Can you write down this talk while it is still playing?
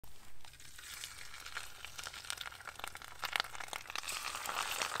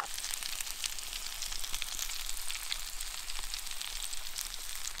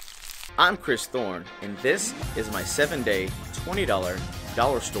I'm Chris Thorne, and this is my 7-day, $20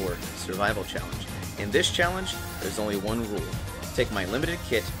 dollar store survival challenge. In this challenge, there's only one rule. Take my limited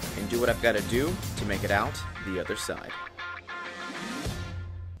kit and do what I've got to do to make it out the other side.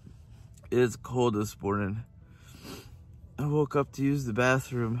 It's cold this morning. I woke up to use the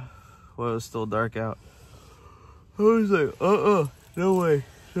bathroom while it was still dark out. I was like, no way,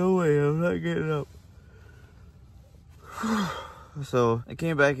 I'm not getting up. So I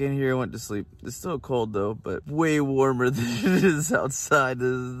came back in here and went to sleep. It's still cold though, but way warmer than it is outside.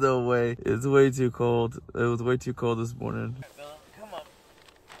 There's no way. It's way too cold. It was way too cold this morning. All right, Bella, come up.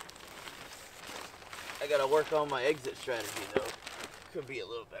 I gotta work on my exit strategy though. Could be a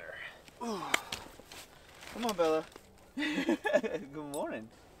little better. Come on, Bella. Good morning.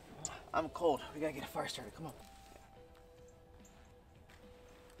 I'm cold. We gotta get a fire started. Come on.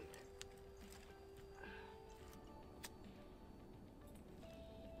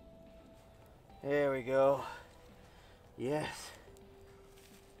 There we go. Yes.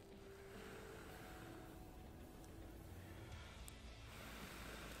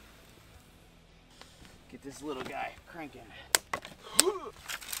 Get this little guy cranking.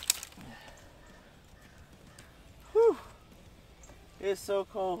 Whew. It's so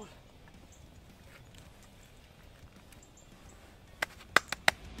cold.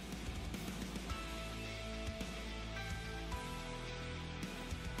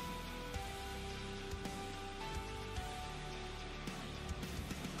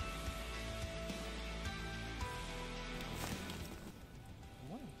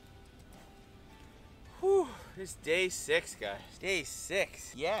 Whew. It's day 6, guys. Day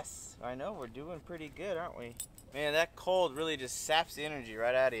 6. Yes. I know, we're doing pretty good, aren't we? Man, that cold really just saps the energy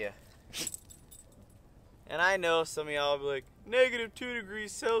right out of you. And I know some of y'all will be like, -2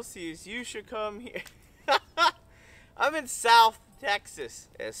 degrees Celsius, you should come here. I'm in South Texas,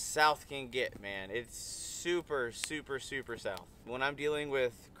 as south can get, man. It's super, super, super south. When I'm dealing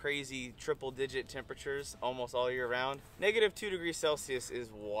with crazy triple-digit temperatures almost all year round, -2 degrees Celsius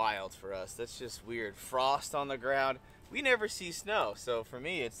is wild for us. That's just weird. Frost on the ground. We never see snow, so for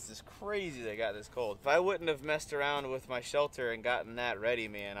me, it's just crazy they got this cold. If I wouldn't have messed around with my shelter and gotten that ready,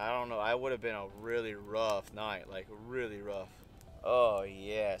 man, I don't know, I would have been a really rough night, like really rough. Oh,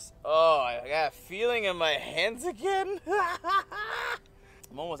 yes. Oh, I got a feeling in my hands again.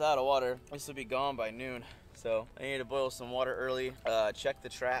 I'm almost out of water. This will be gone by noon, so I need to boil some water early, check the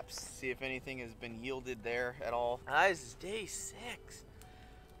traps, see if anything has been yielded there at all. Guys, it's day 6.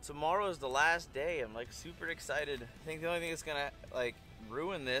 Tomorrow is the last day. I'm like super excited. I think the only thing that's gonna like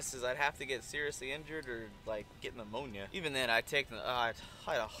ruin this is I'd have to get seriously injured or like get pneumonia. Even then, I'd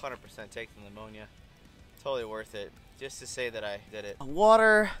 100% take the pneumonia. Totally worth it, just to say that I did it.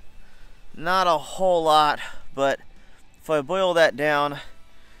 Water, not a whole lot, but if I boil that down,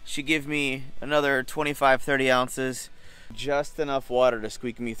 should give me another 25-30 ounces. Just enough water to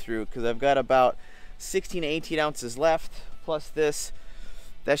squeak me through, because I've got about 16 to 18 ounces left, plus this.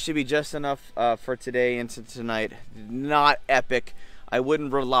 That should be just enough for today into tonight. Not epic. I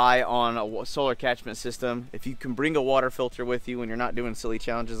wouldn't rely on a solar catchment system. If you can bring a water filter with you when you're not doing silly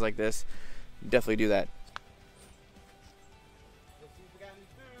challenges like this, definitely do that. Let's see if we got any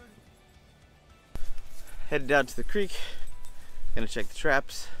food. Headed down to the creek. Gonna check the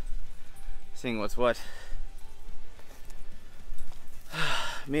traps. Seeing what's what.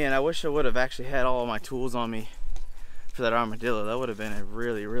 Man, I wish I would have actually had all of my tools on me for that armadillo. That would have been a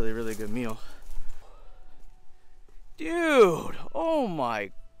really, really, really good meal. Dude, oh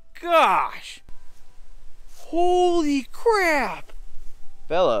my gosh. Holy crap.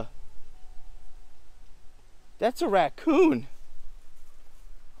 Bella, that's a raccoon.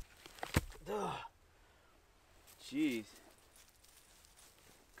 Ugh. Jeez.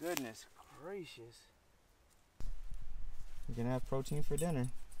 Goodness gracious. We're gonna have protein for dinner.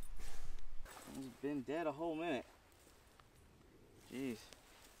 It's been dead a whole minute. Jeez.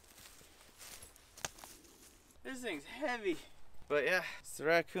 This thing's heavy. But yeah, it's the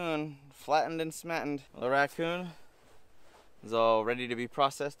raccoon, flattened and smattened. The raccoon is all ready to be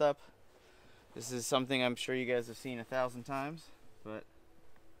processed up. This is something I'm sure you guys have seen 1,000 times, but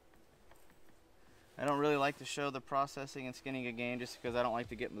I don't really like to show the processing and skinning a game just because I don't like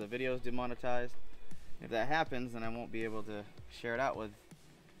to get the videos demonetized. If that happens, then I won't be able to share it out with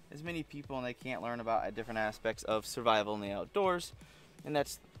as many people, and they can't learn about different aspects of survival in the outdoors, and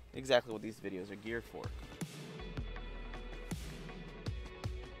that's exactly what these videos are geared for.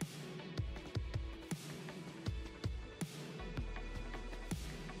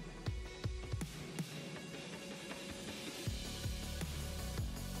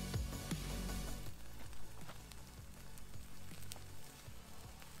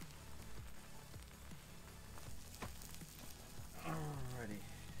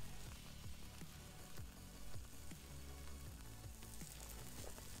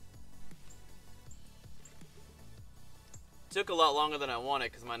 Took a lot longer than I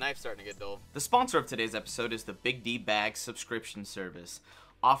wanted because my knife's starting to get dull. The sponsor of today's episode is the BIGDBAG subscription service,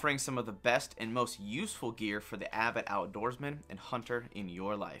 offering some of the best and most useful gear for the avid outdoorsman and hunter in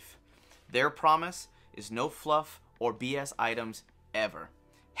your life. Their promise is no fluff or BS items ever.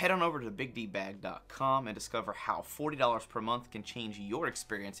 Head on over to BIGDBAG.com and discover how $40 per month can change your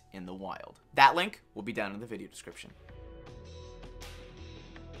experience in the wild. That link will be down in the video description.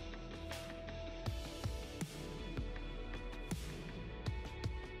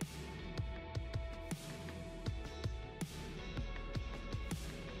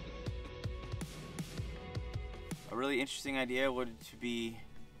 A really interesting idea would to be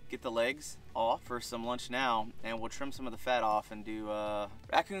get the legs off for some lunch now, and we'll trim some of the fat off and do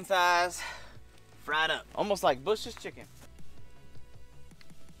raccoon thighs fried up, almost like Bush's chicken.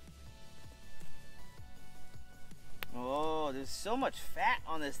 Oh, there's so much fat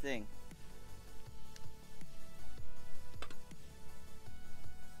on this thing.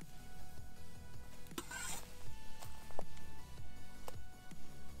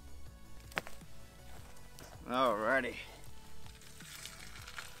 Alrighty.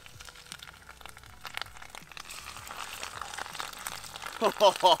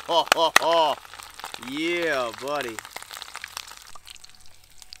 Yeah, buddy.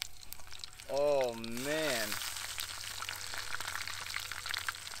 Oh, man.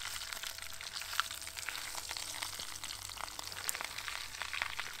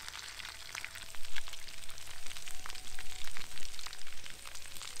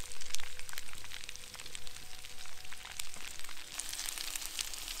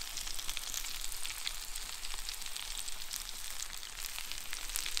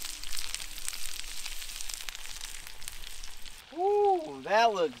 Ooh,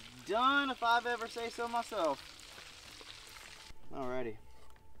 that looks done if I've ever say so myself. Alrighty.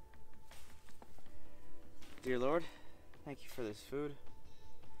 Dear Lord, thank you for this food.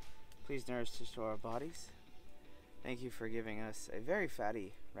 Please nourish this to our bodies. Thank you for giving us a very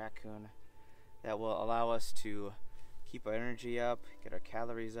fatty raccoon that will allow us to keep our energy up, get our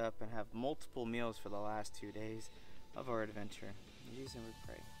calories up, and have multiple meals for the last 2 days of our adventure. In Jesus' name we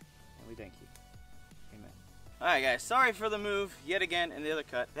pray, and we thank you. Amen. Alright guys, sorry for the move yet again in the other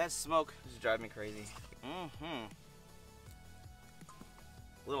cut. That smoke is driving me crazy. A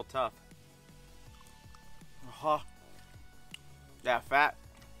little tough. That fat,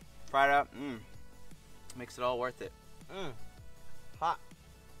 fried up, makes it all worth it. Hot.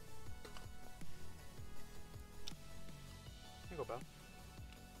 Here you go, pal.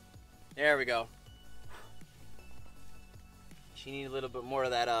 There we go. She needs a little bit more of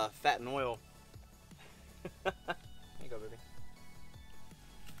that fat and oil. There you go, baby.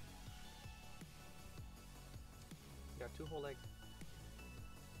 You got 2 whole legs.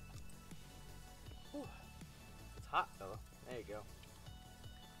 Whew. It's hot though. There you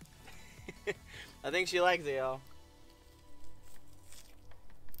go. I think she likes it, y'all.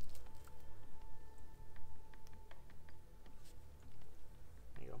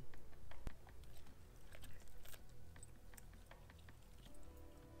 There you go.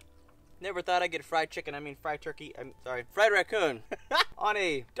 Never thought I'd get fried chicken, fried turkey, fried raccoon on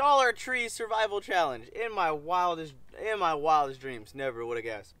a Dollar Tree survival challenge in my wildest dreams. Never would have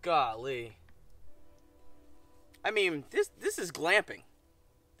guessed. Golly. This is glamping.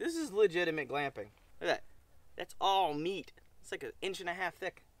 This is legitimate glamping. Look at that. That's all meat. It's like 1.5 inches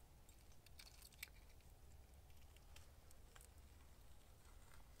thick.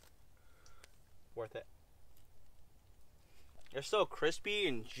 Worth it. They're so crispy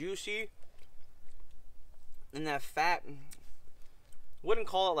and juicy. And that fat, wouldn't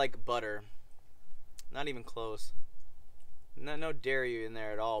call it like butter. Not even close. No dairy in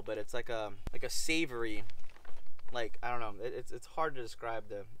there at all, but it's like a savory, like, I don't know. It's hard to describe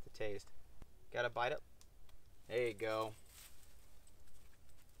the taste. Got to bite it? There you go.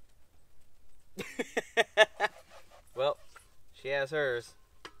 Well, she has hers.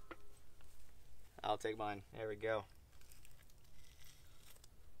 I'll take mine. There we go.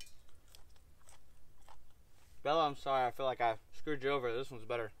 Bella, I'm sorry. I feel like I screwed you over. This one's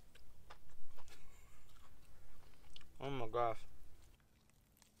better. Oh my gosh.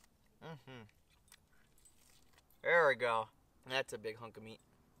 There we go. That's a big hunk of meat.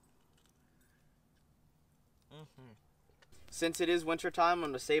 Since it is winter time, I'm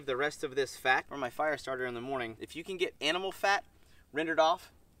going to save the rest of this fat for my fire starter in the morning. If you can get animal fat rendered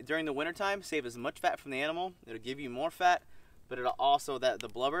off during the winter time, save as much fat from the animal. It'll give you more fat, but it'll also, the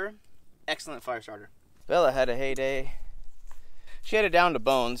blubber, excellent fire starter. Bella had a heyday. She had it down to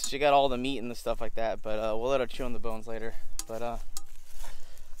bones. She got all the meat and the stuff like that, but we'll let her chew on the bones later. But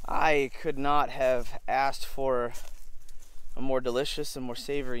I could not have asked for more delicious and more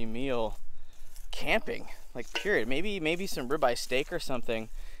savory meal camping, like period. Maybe some ribeye steak or something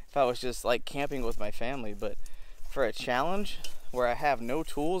if I was just like camping with my family, but for a challenge where I have no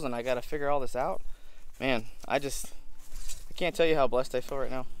tools and I gotta figure all this out, man, I can't tell you how blessed I feel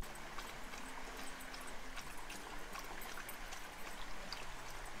right now.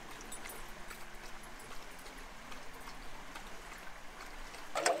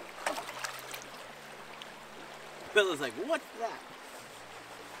 Bella's like, what's that?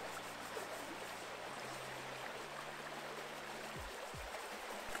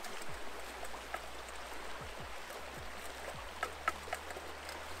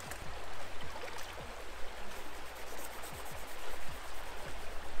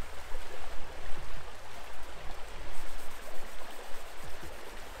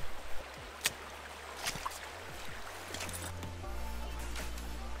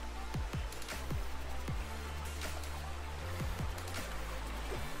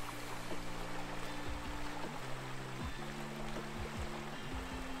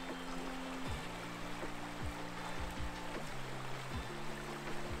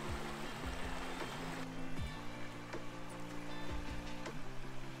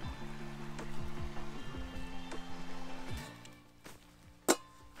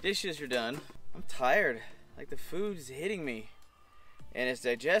 Dishes are done. I'm tired. Like the food's hitting me and it's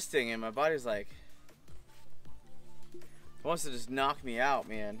digesting and my body's like, it wants to just knock me out,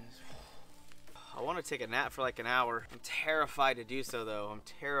 man. I want to take a nap for like an hour. I'm terrified to do so though. I'm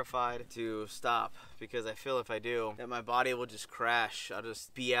terrified to stop because I feel if I do that my body will just crash. I'll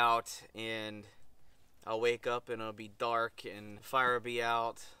just be out and I'll wake up and it'll be dark and the fire will be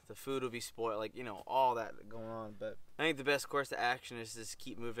out, the food will be spoiled, like, you know, all that going on. But I think the best course of action is just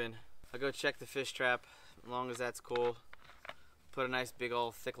keep moving. I'll go check the fish trap, as long as that's cool. Put a nice big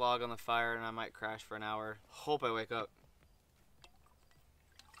old thick log on the fire and I might crash for an hour. Hope I wake up.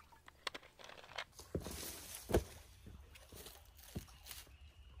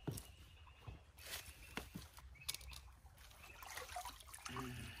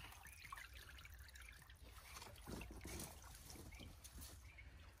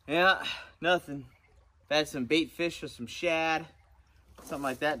 Yeah, nothing. I've had some bait fish with some shad, something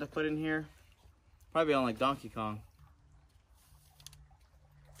like that to put in here. Probably on like Donkey Kong.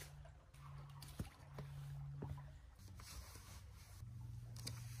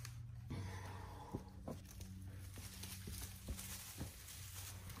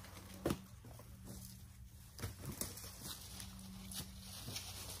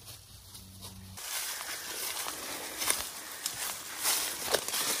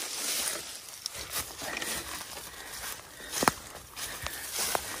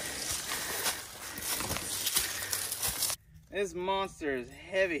 This monster is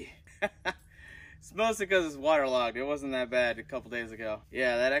heavy. It's mostly because it's waterlogged. It wasn't that bad a couple days ago.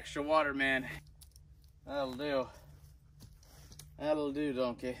 Yeah, that extra water, man. That'll do. That'll do,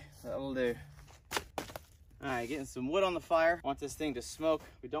 donkey. That'll do. Alright, getting some wood on the fire. Want this thing to smoke.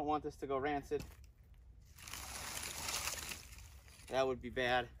 We don't want this to go rancid. That would be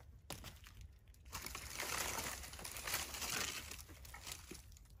bad.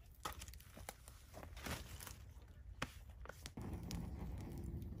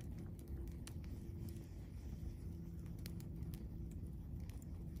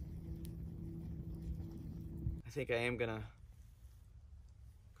 I think I am gonna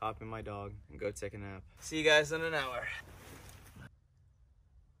copy my dog and go take a nap. See you guys in an hour.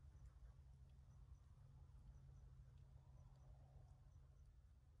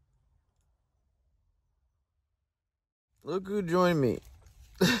 Look who joined me.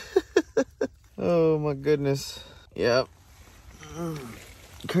 Oh my goodness. Yep.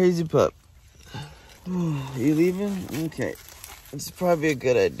 Crazy pup. You leaving? Okay. It's probably a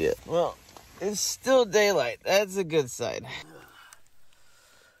good idea. Well, it's still daylight. That's a good sign.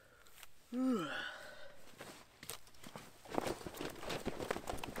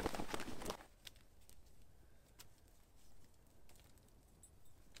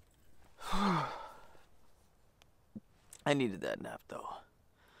 I needed that nap though.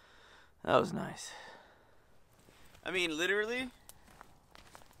 That was nice. I mean, literally,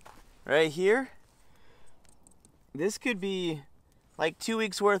 right here, this could be like 2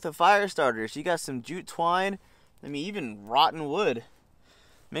 weeks worth of fire starters. You got some jute twine, I mean even rotten wood.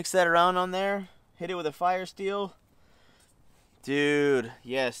 Mix that around on there, hit it with a fire steel. Dude,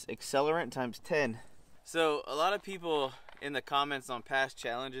 yes, accelerant times 10. So a lot of people in the comments on past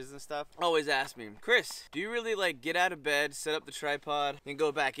challenges and stuff always ask me, Chris, do you really like get out of bed, set up the tripod, then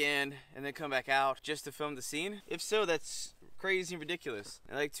go back in, and then come back out just to film the scene? If so, that's crazy and ridiculous.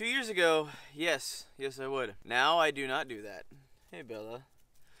 And like 2 years ago, yes I would. Now I do not do that. Hey Bella.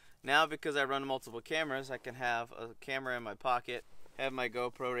 Now because I run multiple cameras, I can have a camera in my pocket, have my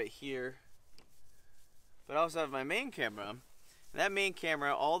GoPro right here, but I also have my main camera. And that main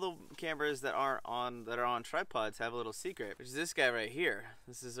camera, all the cameras that are on tripods have a little secret, which is this guy right here.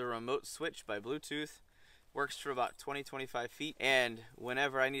 This is a remote switch by Bluetooth. Works for about 20-25 feet, and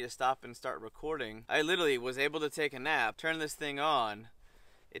whenever I need to stop and start recording, I literally was able to take a nap, turn this thing on,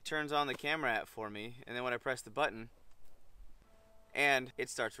 it turns on the camera app for me, and then when I press the button, and it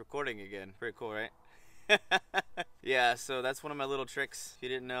starts recording again. Pretty cool, right? Yeah, so that's one of my little tricks, if you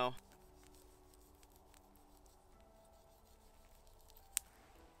didn't know.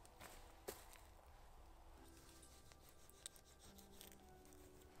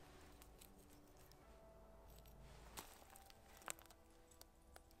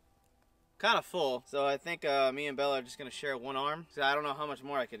 Kind of full, so I think me and Bella are just gonna share one arm. So I don't know how much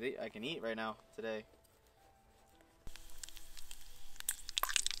more I can eat right now today.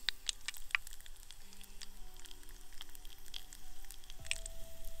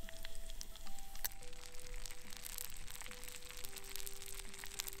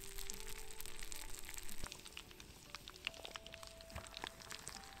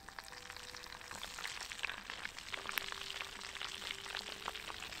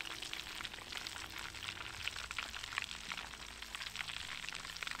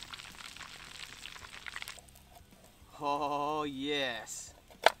 Oh yes.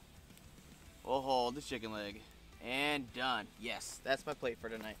 We'll hold the chicken leg. And done. Yes, that's my plate for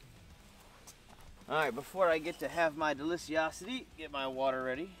tonight. Alright, before I get to have my deliciosity, get my water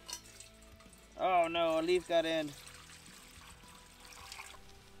ready. Oh no, a leaf got in.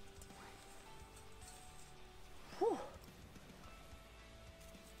 Whew.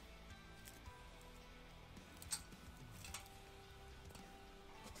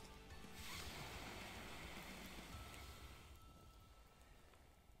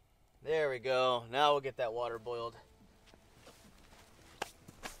 There we go. Now we'll get that water boiled.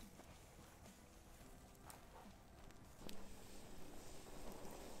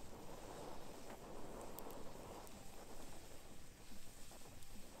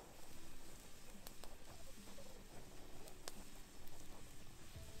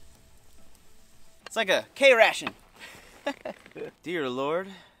 It's like a K-ration. Dear Lord,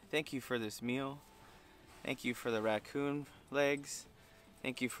 thank you for this meal. Thank you for the raccoon legs.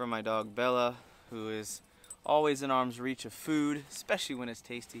 Thank you for my dog Bella, who is always in arm's reach of food, especially when it's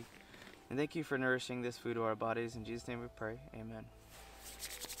tasty. And thank you for nourishing this food to our bodies. In Jesus' name we pray, amen.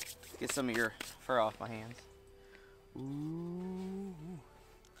 Get some of your fur off my hands. Ooh.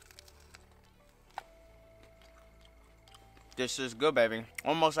 This is good, baby.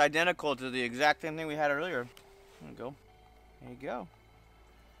 Almost identical to the exact same thing we had earlier. There you go. There you go.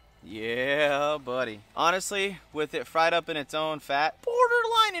 Yeah, buddy. Honestly, with it fried up in its own fat,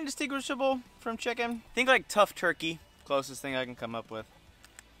 borderline indistinguishable from chicken. Think like tough turkey. Closest thing I can come up with.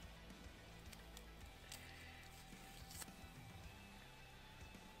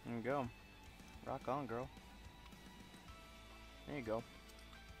 There you go. Rock on, girl. There you go.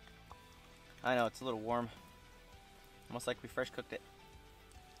 I know, it's a little warm. Almost like we fresh cooked it.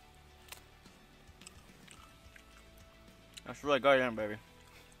 That's really good, isn't it, baby?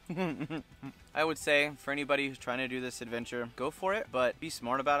 I would say for anybody who's trying to do this adventure, go for it, but be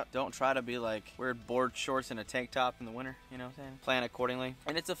smart about it. Don't try to be like weird board shorts and a tank top in the winter, you know what I'm saying? Plan accordingly.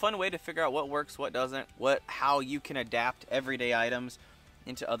 And it's a fun way to figure out what works, what doesn't, how you can adapt everyday items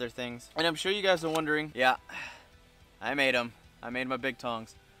into other things. And I'm sure you guys are wondering, yeah, I made them. I made my big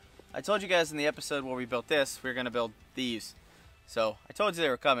tongs. I told you guys in the episode where we built this, we were gonna build these. So I told you they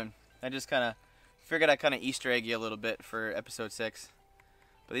were coming. I just kind of figured I'd kind of Easter egg you a little bit for episode 6.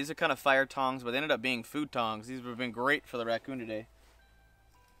 But these are kind of fire tongs, but they ended up being food tongs. These would have been great for the raccoon today.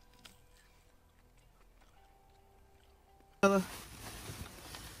 Have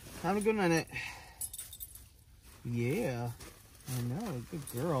a good night. Yeah, I know,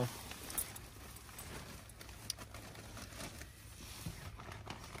 good girl.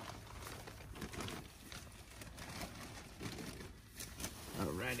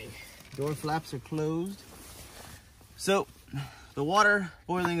 Alrighty, door flaps are closed. So, the water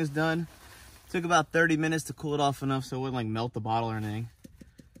boiling is done. Took about 30 minutes to cool it off enough so it wouldn't like melt the bottle or anything.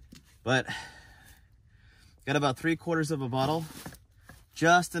 But got about 3/4 of a bottle.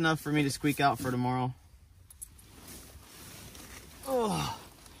 Just enough for me to squeak out for tomorrow. Oh.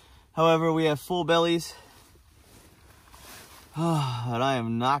 However, we have full bellies. Oh, and I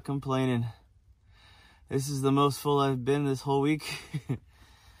am not complaining. This is the most full I've been this whole week.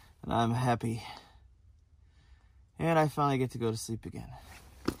 And I'm happy. And I finally get to go to sleep again.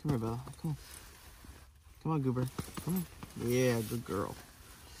 Come here, Bella. Come on. Come on, Goober. Come on. Yeah, good girl.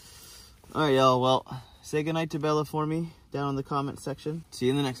 All right, y'all. Well, say goodnight to Bella for me down in the comment section. See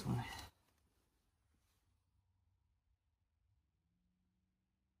you in the next one.